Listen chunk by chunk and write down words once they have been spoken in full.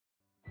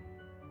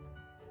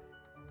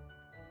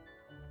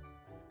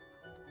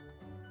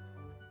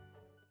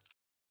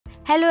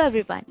Hello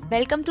everyone,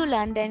 welcome to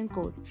Learn Then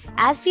Code.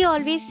 As we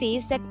always say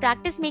that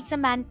practice makes a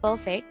man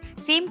perfect,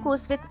 same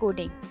goes with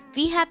coding.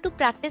 We have to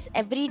practice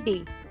every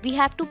day. We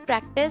have to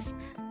practice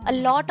a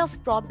lot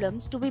of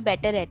problems to be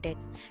better at it.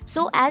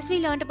 So as we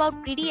learned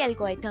about greedy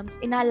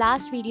algorithms in our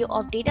last video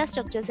of data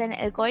structures and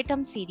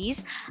algorithm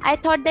series, I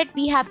thought that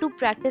we have to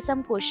practice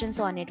some questions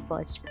on it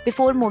first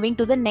before moving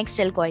to the next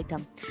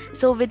algorithm.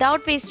 So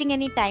without wasting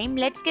any time,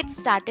 let's get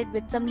started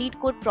with some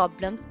Leetcode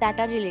problems that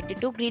are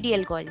related to greedy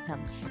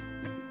algorithms.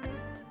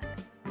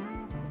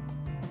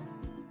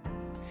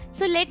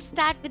 So let's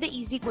start with the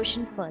easy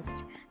question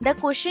first. The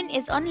question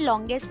is on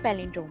longest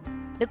palindrome.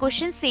 The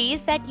question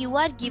says that you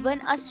are given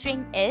a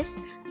string S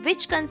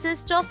which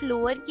consists of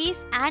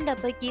lowercase and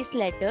uppercase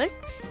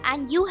letters,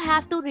 and you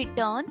have to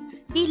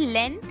return the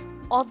length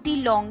of the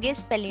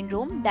longest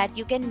palindrome that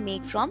you can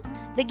make from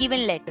the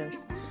given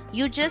letters.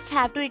 You just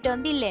have to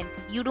return the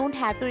length. You don't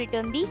have to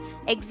return the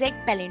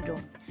exact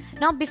palindrome.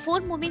 Now, before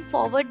moving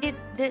forward with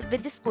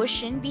this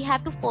question, we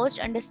have to first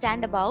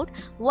understand about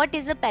what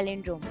is a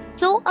palindrome.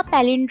 So, a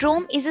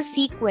palindrome is a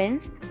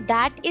sequence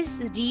that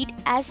is read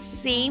as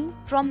same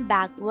from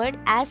backward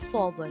as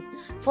forward.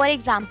 For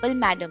example,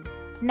 madam.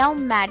 Now,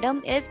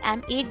 madam is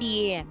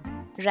M-A-D-A-M,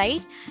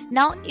 right?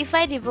 Now, if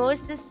I reverse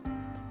this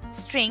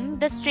string,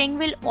 the string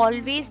will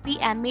always be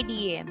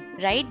M-A-D-A-M,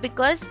 right?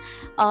 Because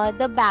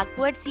the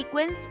backward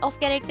sequence of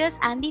characters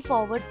and the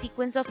forward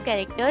sequence of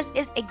characters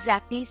is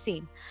exactly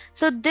same.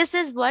 So this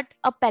is what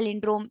a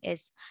palindrome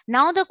is.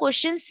 Now the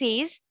question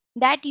says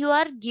that you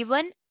are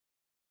given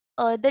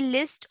the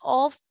list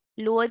of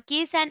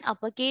lowercase and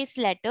uppercase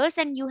letters,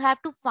 and you have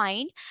to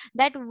find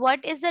that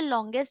what is the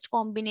longest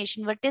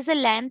combination, what is the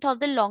length of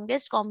the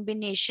longest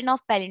combination of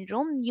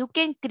palindrome you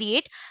can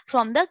create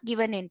from the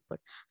given input.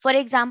 For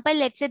example,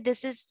 let's say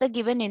this is the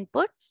given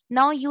input.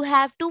 Now you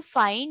have to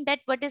find that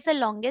what is the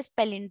longest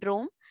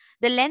palindrome,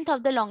 the length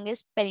of the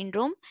longest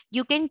palindrome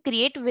you can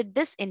create with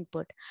this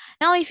input.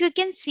 Now if you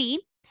can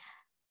see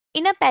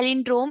in a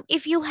palindrome,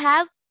 if you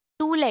have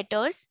two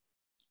letters,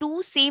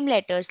 two same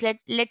letters,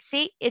 let's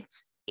say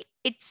it's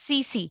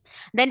CC,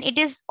 then it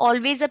is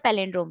always a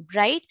palindrome,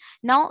 right?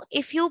 Now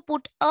if you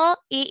put a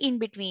in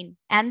between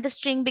and the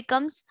string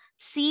becomes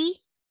CAC,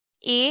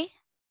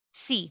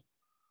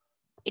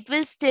 it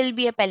will still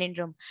be a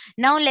palindrome.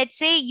 Now let's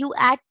say you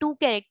add two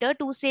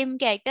same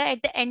character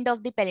at the end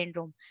of the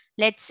palindrome.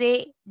 Let's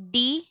say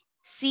DCACD.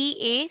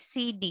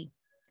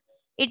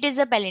 It is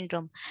a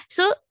palindrome.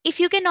 So if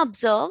you can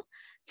observe,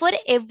 for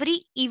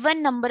every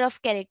even number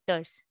of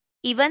characters,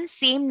 even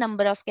same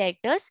number of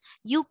characters,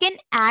 you can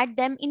add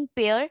them in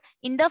pair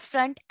in the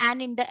front and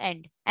in the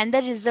end, and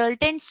the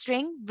resultant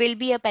string will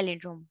be a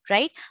palindrome,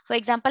 right? For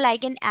example, I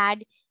can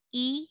add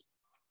E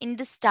in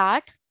the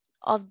start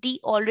of the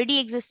already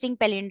existing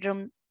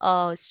palindrome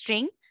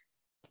string,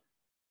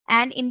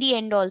 and in the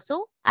end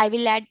also I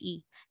will add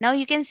E. Now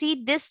you can see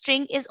this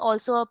string is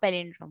also a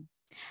palindrome.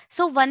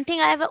 So one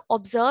thing I have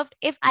observed,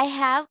 if I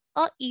have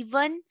a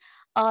even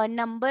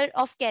number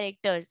of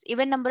characters,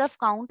 even number of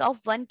count of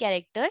one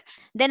character,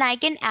 then I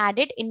can add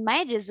it in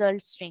my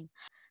result string.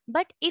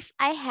 But if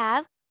I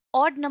have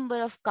odd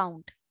number of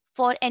count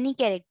for any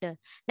character,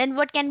 then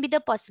what can be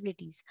the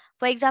possibilities?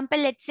 For example,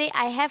 let's say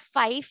I have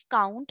 5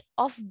 count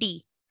of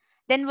D.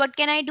 Then what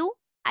can I do?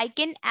 I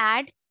can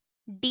add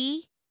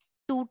D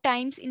 2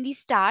 times in the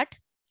start,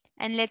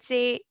 and let's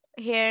say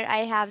here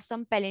I have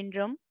some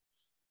palindrome,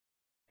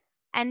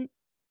 and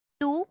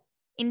 2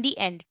 in the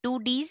end, 2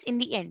 Ds in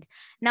the end.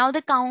 Now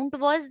the count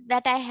was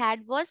that I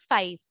had was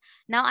 5.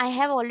 Now I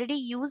have already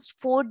used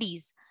 4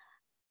 Ds.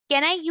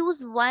 Can I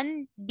use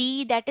 1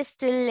 D that is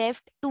still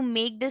left to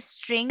make this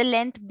string the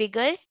length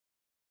bigger?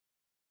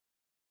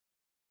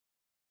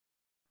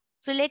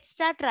 So let's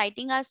start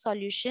writing our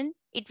solution.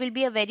 It will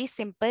be a very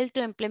simple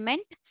to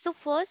implement. So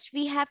first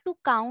we have to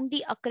count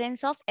the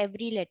occurrence of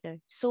every letter.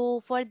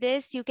 So for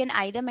this, you can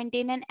either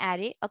maintain an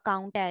array, a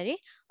count array,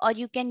 or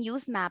you can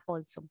use map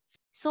also.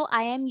 So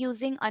I am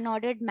using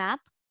unordered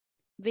map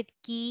with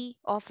key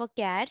of a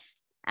char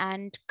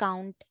and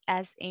count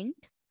as int.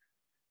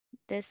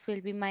 This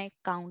will be my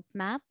count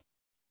map.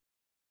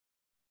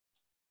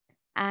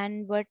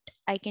 And what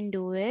I can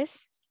do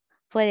is,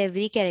 for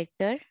every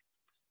character,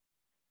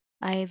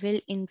 I will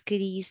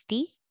increase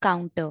the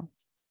counter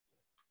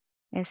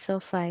S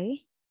of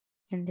I,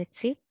 and let's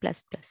say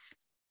plus plus.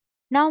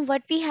 Now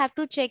what we have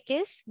to check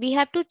is, we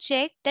have to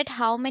check that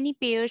how many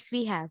pairs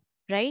we have,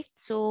 right?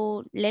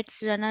 So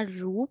let's run a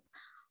loop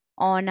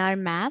on our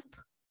map.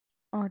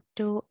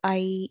 Auto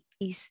I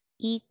is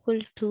equal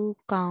to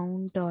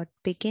count dot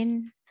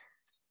begin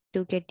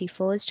to get the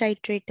first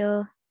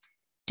iterator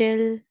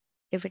till,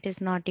 if it is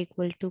not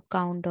equal to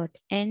count dot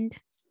end,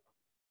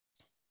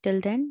 till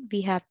then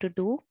we have to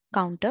do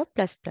counter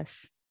plus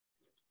plus.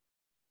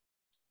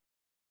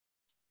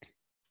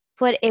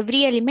 For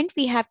every element,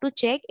 we have to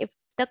check if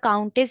the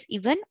count is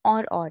even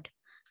or odd.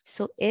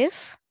 So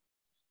if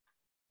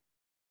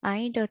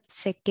I dot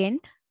second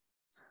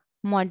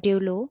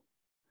modulo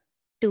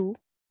 2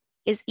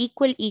 is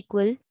equal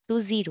to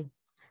 0,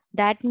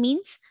 that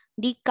means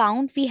the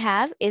count we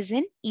have is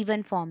in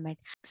even format.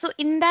 So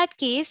in that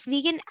case,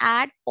 we can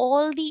add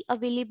all the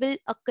available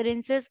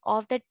occurrences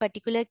of that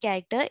particular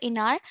character in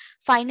our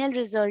final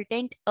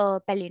resultant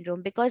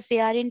palindrome, because they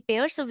are in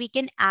pairs. So we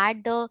can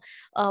add the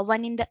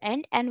one in the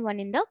end and one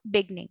in the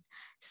beginning.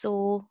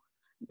 So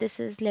this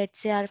is, let's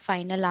say, our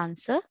final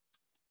answer,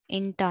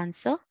 int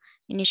answer,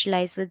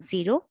 initialize with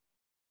 0.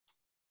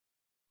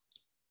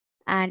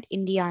 And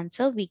in the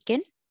answer, we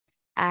can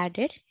add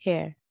it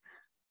here.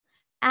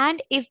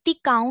 And if the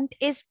count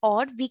is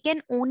odd, we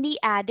can only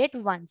add it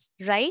once,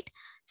 right?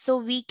 So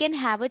we can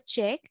have a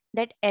check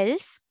that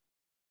else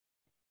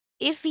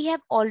if we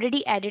have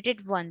already added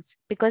it once,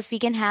 because we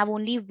can have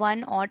only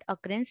one odd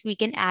occurrence, we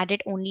can add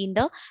it only in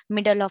the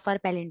middle of our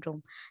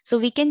palindrome. So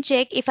we can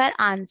check if our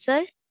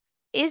answer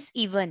is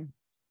even.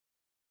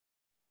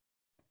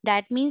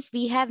 That means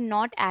we have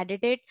not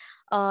added it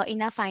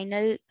in a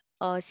final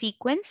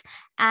sequence,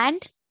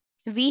 and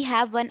we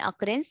have one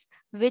occurrence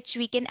which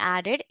we can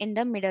add it in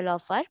the middle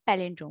of our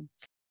palindrome.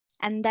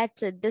 And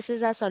that's it. This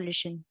is our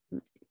solution.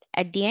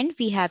 At the end,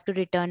 we have to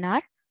return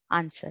our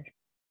answer.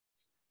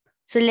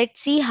 So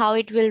let's see how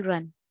it will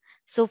run.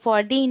 So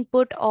for the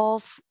input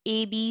of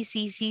A, B,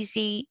 C, C,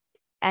 C,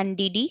 and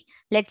D, D,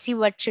 let's see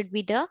what should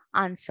be the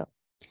answer.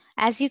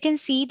 As you can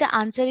see, the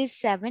answer is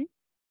 7,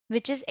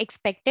 which is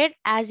expected.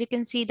 As you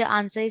can see, the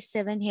answer is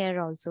 7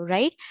 here also,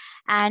 right?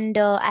 And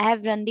I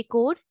have run the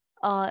code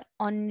on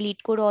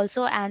Leetcode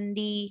also, and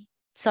the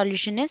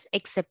solution is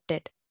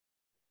accepted.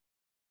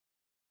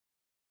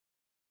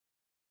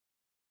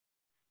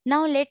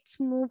 Now let's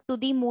move to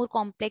the more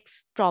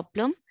complex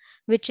problem,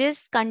 which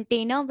is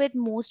container with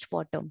most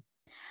water.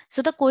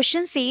 So the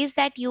question says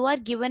that you are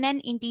given an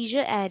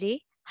integer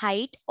array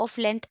height of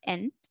length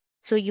n.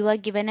 So you are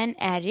given an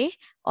array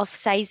of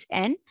size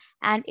n,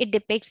 and it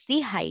depicts the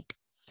height.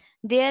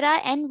 There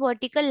are n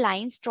vertical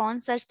lines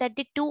drawn such that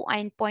the two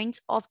endpoints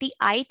of the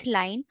ith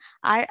line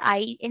are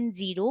I and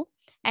 0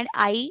 and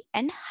I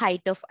and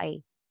height of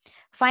I.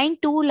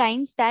 Find two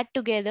lines that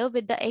together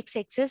with the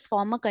x-axis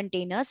form a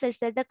container such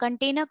that the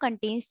container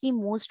contains the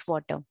most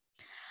water.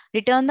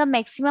 Return the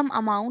maximum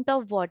amount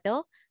of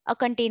water a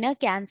container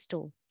can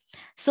store.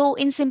 So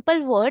in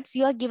simple words,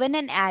 you are given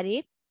an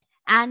array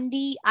and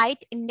the ith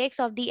index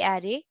of the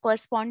array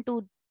correspond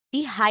to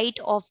the height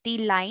of the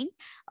line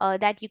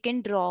that you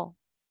can draw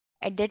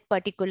at that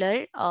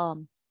particular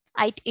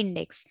ith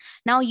index.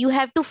 Now you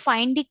have to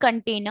find the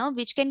container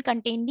which can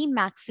contain the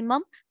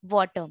maximum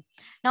water.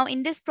 Now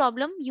in this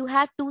problem, you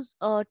have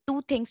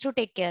two things to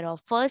take care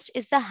of. First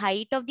is the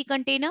height of the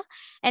container,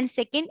 and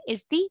second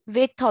is the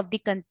width of the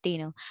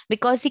container,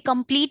 because the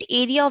complete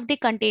area of the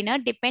container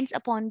depends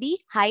upon the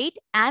height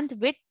and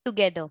width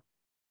together.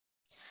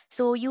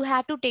 So you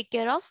have to take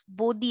care of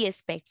both the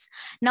aspects.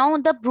 Now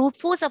the brute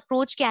force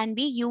approach can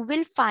be, you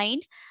will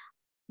find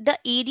the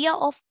area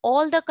of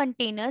all the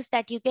containers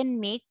that you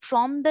can make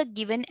from the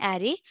given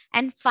array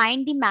and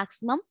find the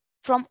maximum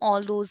from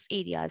all those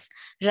areas,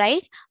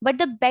 right? But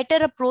the better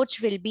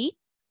approach will be,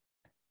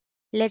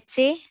 let's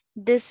say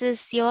this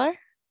is your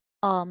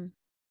array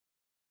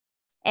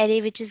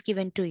which is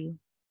given to you,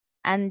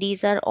 and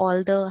these are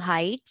all the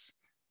heights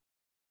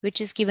which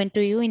is given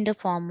to you in the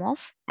form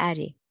of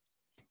array,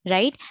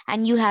 right?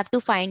 And you have to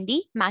find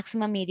the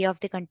maximum area of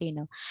the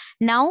container.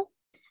 Now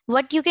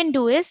what you can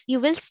do is, you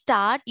will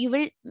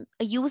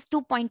use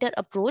two pointer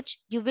approach.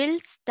 You will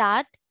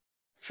start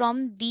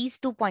from these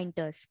two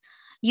pointers.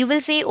 You will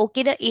say,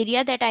 okay, the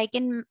area that I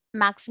can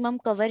maximum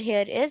cover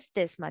here is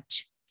this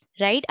much,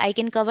 right? I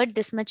can cover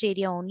this much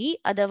area only,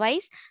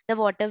 otherwise the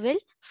water will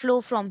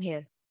flow from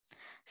here.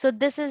 So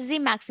this is the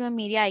maximum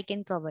area I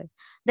can cover.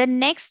 The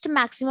next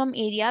maximum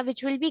area,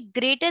 which will be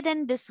greater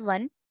than this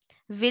one,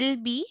 will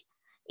be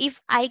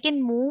if I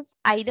can move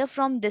either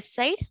from this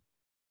side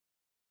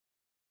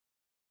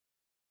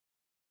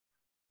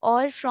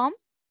or from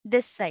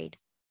this side,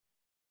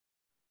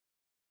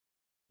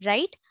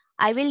 right?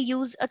 I will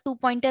use a two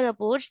pointer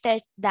approach.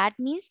 That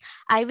means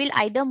I will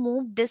either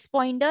move this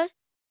pointer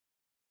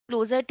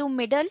closer to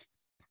middle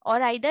or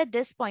either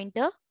this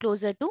pointer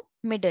closer to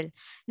middle.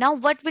 Now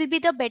what will be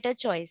the better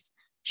choice?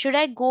 Should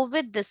I go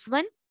with this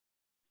one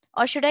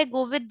or should I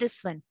go with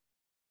this one?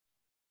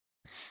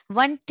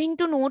 One thing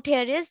to note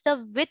here is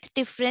the width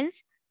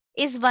difference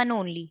is one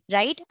only,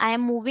 right? I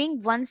am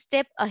moving one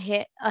step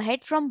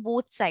ahead from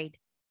both sides.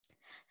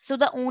 So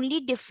the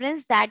only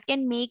difference that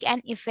can make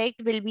an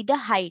effect will be the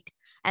height,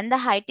 and the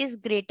height is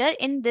greater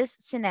in this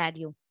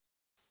scenario.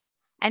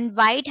 And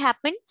why it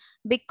happened?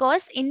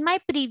 Because in my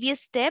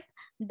previous step,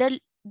 the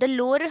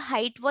lower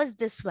height was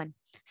this one.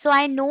 So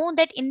I know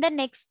that in the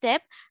next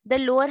step, the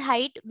lower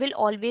height will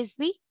always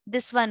be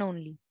this one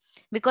only.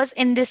 Because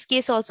in this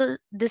case also,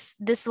 this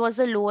was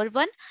the lower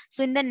one.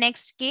 So in the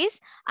next case,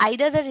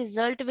 either the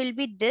result will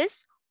be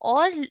this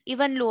or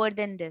even lower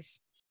than this.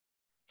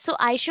 So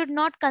I should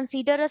not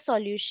consider a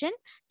solution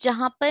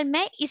जहां पर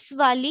मैं इस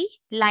वाली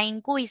line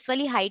को, इस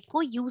वाली height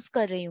को use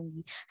कर रही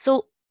हूँ.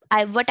 सो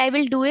what I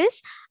will do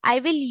is, I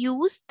will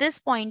use this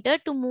pointer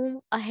to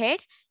move ahead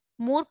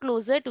more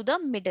closer to the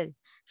middle.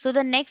 So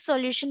the next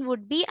solution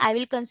would be, I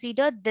will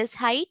consider this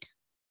height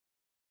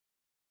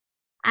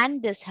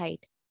and this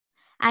height.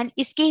 And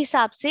iske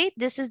hisab se,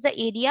 this is the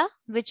area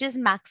which is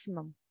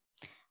maximum,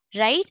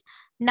 right?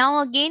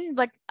 Now again,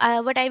 what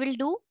I will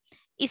do,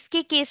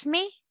 iske case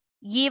में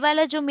ये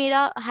वाला जो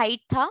मेरा height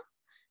था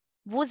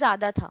वो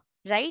ज्यादा था,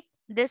 right?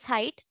 This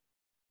height,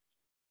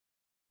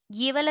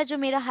 ये वाला जो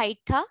मेरा height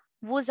था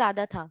वो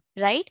ज्यादा था,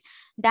 right?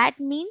 That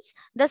means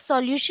the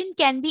solution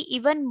can be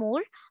even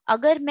more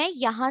अगर मैं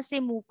यहाँ से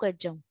move कर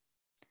जाऊं.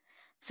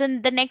 So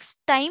the next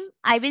time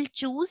I will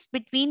choose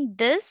between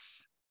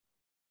this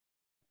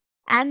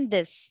and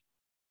this,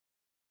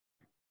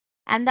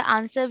 and the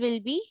answer will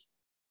be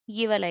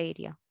ये वाला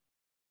area.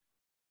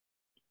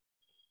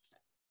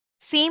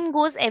 Same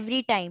goes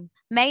every time.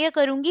 मैं क्या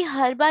करूंगी,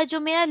 हर बार जो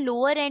मेरा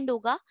लोअर एंड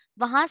होगा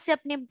वहां से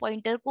अपने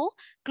पॉइंटर को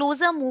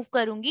क्लोजर मूव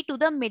करूंगी to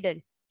the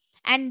middle,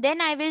 and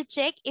then I will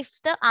check if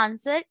the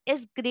answer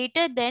is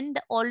greater than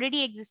the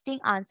already existing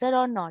answer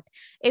or not.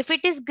 If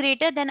it is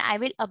greater, then I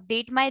will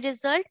update my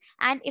result,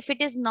 and if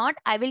it is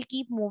not, I will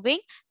keep moving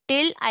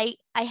till I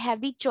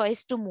have the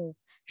choice to move,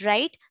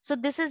 right? So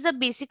this is the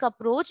basic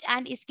approach,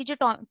 and इसकी जो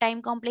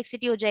time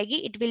complexity हो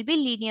जाएगी, it will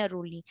be linear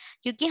only,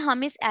 क्योंकि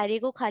हम इस array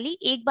को खाली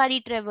एक बार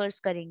ही traverse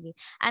करेंगे.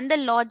 And the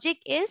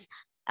logic is,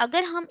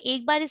 अगर हम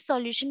एक बार इस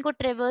solution को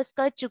traverse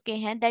कर चुके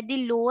हैं,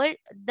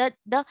 that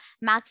the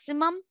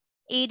maximum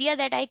area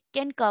that I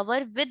can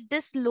cover with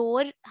this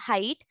lower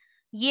height,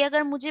 ये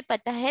अगर मुझे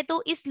पता है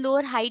तो इस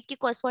लोअर हाइट के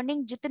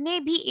कॉरस्पॉन्डिंग जितने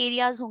भी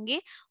एरियाज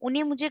होंगे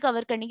उन्हें मुझे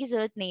कवर करने की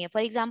जरूरत नहीं है.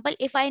 For example,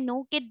 if I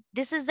know कि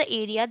this is the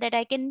area that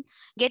I can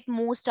get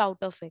most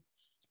out of it,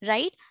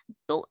 right?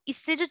 तो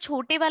इससे जो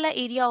छोटे वाला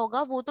एरिया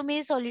होगा वो तो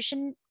मेरे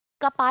सॉल्यूशन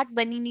का पार्ट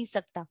बन ही नहीं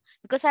सकता,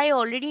 बिकॉज आई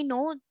ऑलरेडी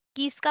नो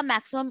कि इसका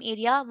maximum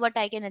area what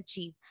I can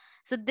achieve.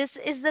 So this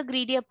is the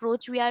greedy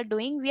approach we are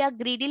doing. We are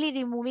greedily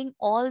removing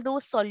all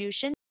those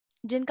solutions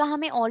जिनका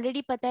हमें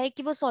ऑलरेडी पता है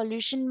कि वो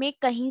सॉल्यूशन में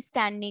कहीं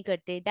स्टैंड नहीं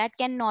करते. That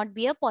can not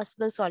be a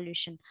possible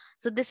solution.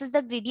 So this is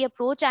the greedy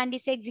approach, and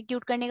इसे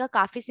एग्जीक्यूट करने का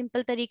काफी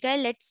सिंपल तरीका है.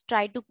 Let's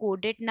try to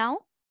code it now.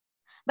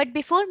 But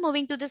before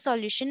moving to the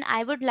solution,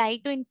 I would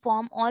like to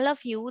inform all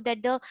of you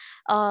that the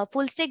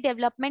full stack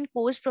development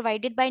course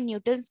provided by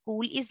Newton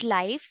School is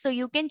live. So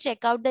you can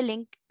check out the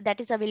link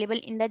that is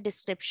available in the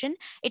description.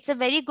 It's a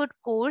very good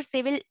course.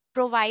 They will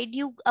provide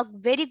you a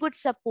very good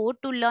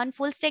support to learn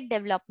full stack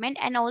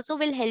development, and also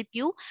will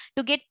help you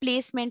to get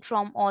placement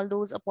from all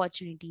those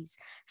opportunities.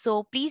 So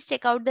please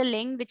check out the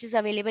link which is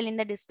available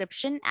in the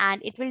description,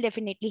 and it will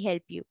definitely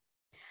help you.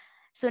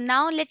 So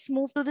now let's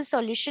move to the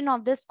solution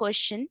of this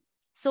question.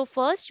 So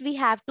first we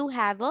have to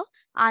have a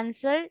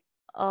answer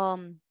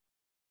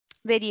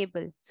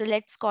variable. So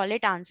let's call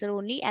it answer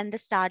only, and the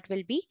start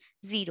will be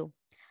 0.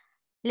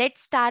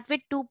 Let's start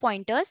with 2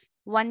 pointers.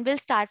 One will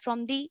start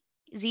from the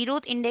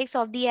 0th index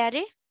of the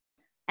array,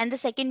 and the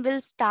second will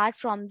start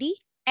from the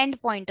end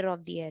pointer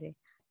of the array.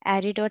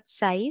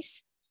 Array.size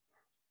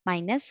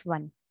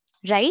 -1,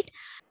 right?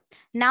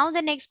 Now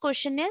the next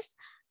question is,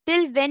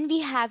 till when we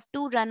have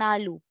to run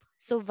our loop.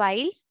 So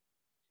while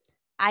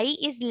I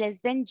is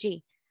less than j,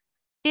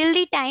 till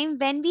the time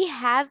when we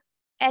have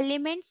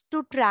elements to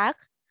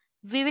track,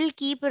 we will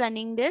keep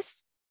running this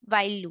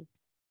while loop.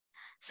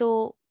 So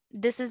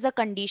this is the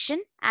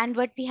condition, and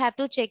what we have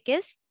to check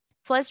is,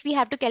 first we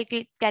have to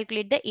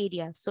calculate the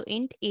area. So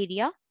int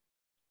area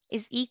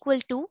is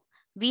equal to,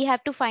 we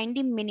have to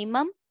find the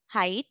minimum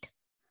height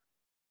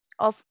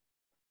of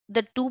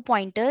the 2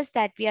 pointers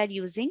that we are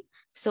using.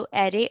 So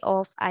array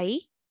of I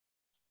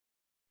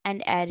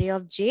and array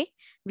of j,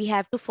 we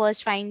have to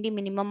first find the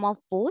minimum of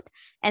both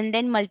and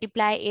then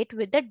multiply it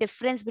with the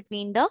difference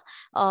between the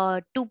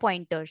 2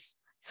 pointers.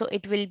 So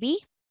it will be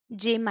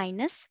j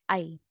minus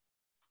I.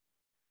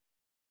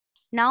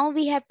 Now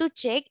we have to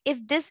check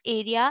if this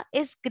area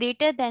is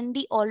greater than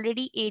the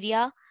already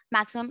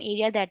maximum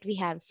area that we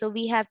have. So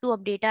we have to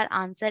update our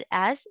answer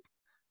as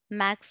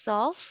max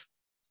of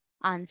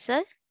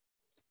answer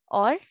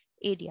or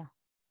area,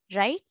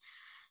 right?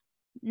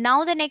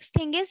 Now the next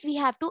thing is, we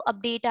have to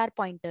update our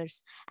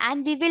pointers,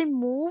 and we will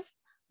move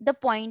the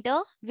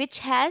pointer which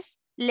has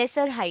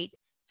lesser height.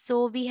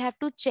 So we have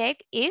to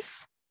check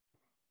if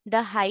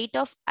the height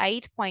of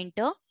ith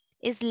pointer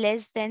is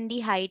less than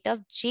the height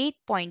of jth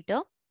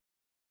pointer,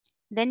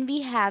 then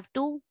we have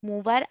to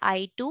move our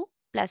I to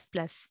plus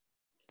plus,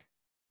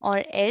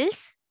 or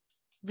else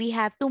we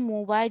have to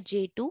move our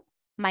j to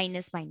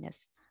minus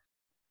minus.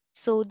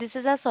 So this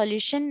is our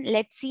solution.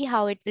 Let's see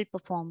how it will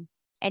perform.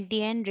 At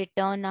the end,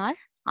 return our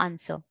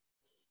answer.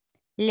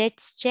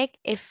 Let's check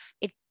if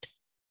it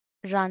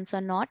runs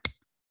or not.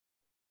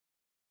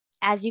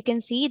 As you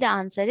can see, the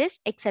answer is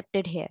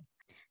accepted here.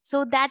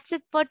 So that's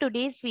it for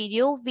today's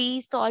video.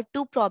 We solved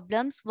 2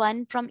 problems,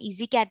 one from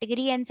easy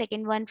category and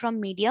second one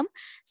from medium.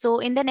 So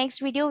in the next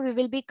video, we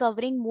will be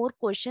covering more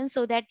questions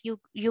so that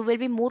you will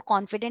be more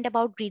confident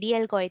about greedy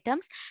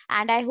algorithms.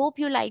 And I hope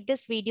you like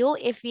this video.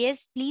 If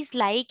yes, please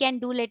like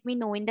and do let me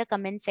know in the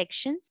comment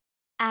sections.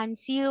 And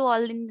see you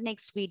all in the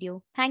next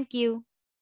video. Thank you.